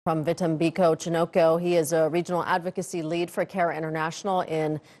From Vitumbiko Chinoko, he is a regional advocacy lead for CARE International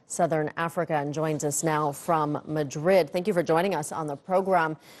in Southern Africa and joins us now from Madrid. Thank you for joining us on the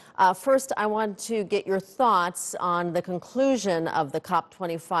program. First, I want to get your thoughts on the conclusion of the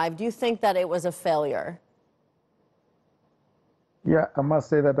COP25. Do you think that it was a failure? Yeah, I must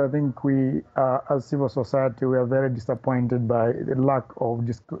say that I think we, as civil society, we are very disappointed by the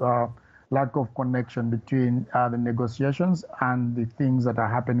lack of connection between the negotiations and the things that are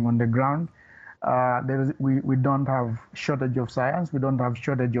happening on the ground. We don't have shortage of science, we don't have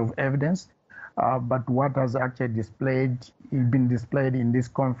shortage of evidence, but what has actually been displayed in this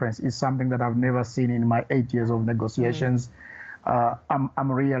conference is something that I've never seen in my 8 years of negotiations.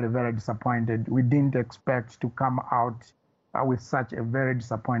 I'm really very disappointed. We didn't expect to come out with such a very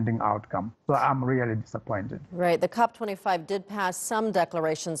disappointing outcome. So I'm really disappointed. Right. The COP25 did pass some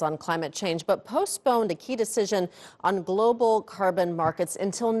declarations on climate change, but postponed a key decision on global carbon markets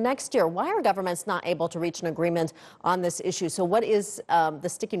until next year. Why are governments not able to reach an agreement on this issue? So what is the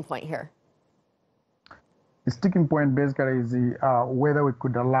sticking point here? The sticking point basically is whether we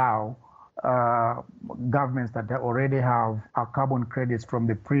could allow governments that already have carbon credits from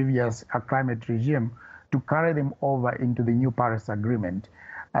the previous climate regime to carry them over into the new Paris Agreement.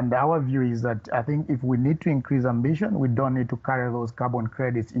 And our view is that I think if we need to increase ambition, we don't need to carry those carbon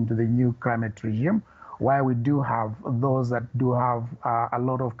credits into the new climate regime, while we do have those that do have a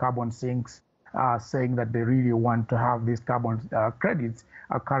lot of carbon sinks saying that they really want to have these carbon credits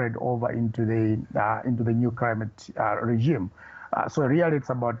carried over into the new climate regime. So really it's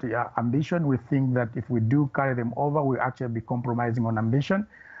about ambition. We think that if we do carry them over, we'll actually be compromising on ambition.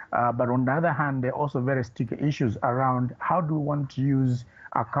 But on the other hand, there are also very sticky issues around how do we want to use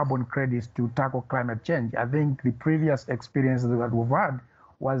our carbon credits to tackle climate change. I think the previous experiences that we've had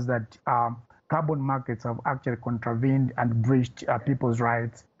was that carbon markets have actually contravened and breached people's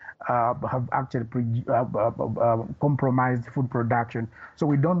rights, have actually compromised food production. So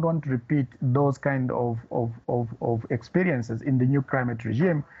we don't want to repeat those kind of experiences in the new climate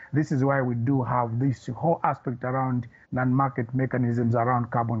regime. This is why we do have this whole aspect around non-market mechanisms around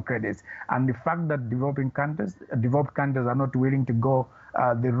carbon credits. And the fact that developed countries are not willing to go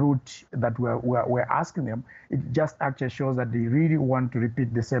the route that we're asking them, it just actually shows that they really want to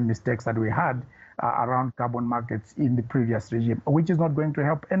repeat the same mistakes that we had around carbon markets in the previous regime, which is not going to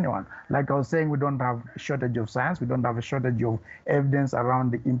help anyone. Like I was saying, we don't have a shortage of science, we don't have a shortage of evidence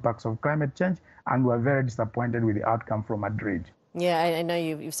around the impacts of climate change, and we're very disappointed with the outcome from Madrid. Yeah, I know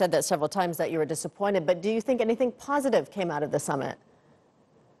you've said that several times that you were disappointed, but do you think anything positive came out of the summit?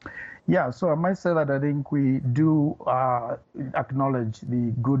 Yeah, so I might say that I think we do acknowledge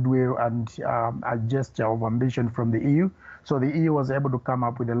the goodwill and a gesture of ambition from the EU. So the EU was able to come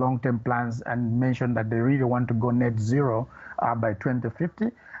up with the long-term plans and mention that they really want to go net zero by 2050.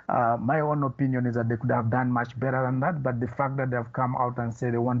 My own opinion is that they could have done much better than that, but the fact that they've come out and say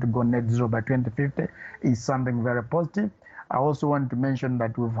they want to go net zero by 2050 is something very positive. I also want to mention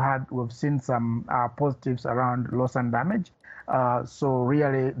that we've seen some positives around loss and damage. So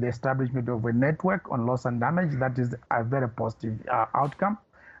really the establishment of a network on loss and damage, that is a very positive outcome.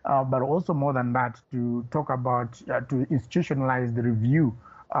 But also more than that, to talk about, to institutionalize the review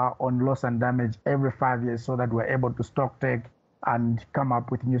on loss and damage every 5 years so that we're able to stock take and come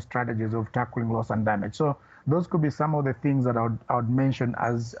up with new strategies of tackling loss and damage. So those could be some of the things that I would mention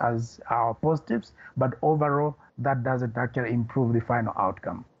as our positives, but overall, that doesn't actually improve the final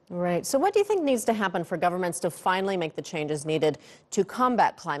outcome. Right. So what do you think needs to happen for governments to finally make the changes needed to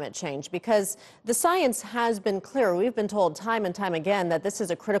combat climate change? Because the science has been clear. We've been told time and time again that this is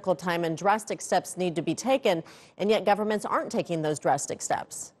a critical time and drastic steps need to be taken, and yet governments aren't taking those drastic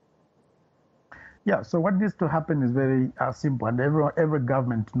steps. Yeah, so what needs to happen is very simple, and every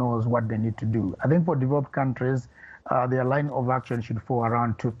government knows what they need to do. I think for developed countries, their line of action should fall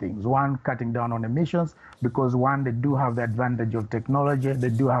around two things. One, cutting down on emissions, because one, they do have the advantage of technology, they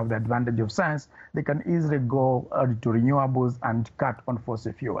do have the advantage of science. They can easily go to renewables and cut on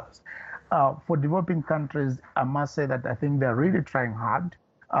fossil fuels. For developing countries, I must say that I think they're really trying hard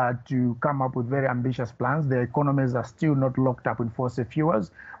to come up with very ambitious plans. Their economies are still not locked up in fossil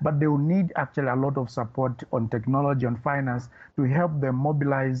fuels, but they will need actually a lot of support on technology and finance to help them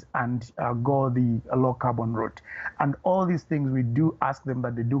mobilize and go the low carbon route. And all these things, we do ask them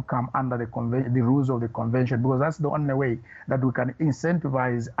that they do come under the rules of the convention, because that's the only way that we can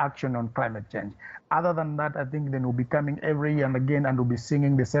incentivize action on climate change. Other than that, I think then we'll be coming every year and again and we'll be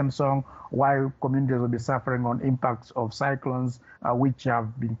singing the same song while communities will be suffering on impacts of cyclones, which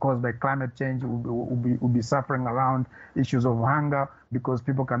have been caused by climate change. We'll be suffering around issues of hunger because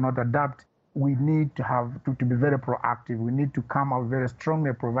people cannot adapt. we need to to be very proactive. We need to come out very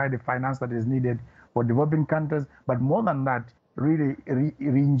strongly, provide the finance that is needed for developing countries, but more than that, really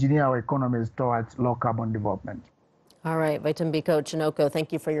re-engineer our economies towards low carbon development. All right, Vitumbiko Chinoko,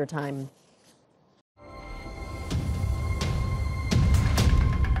 thank you for your time.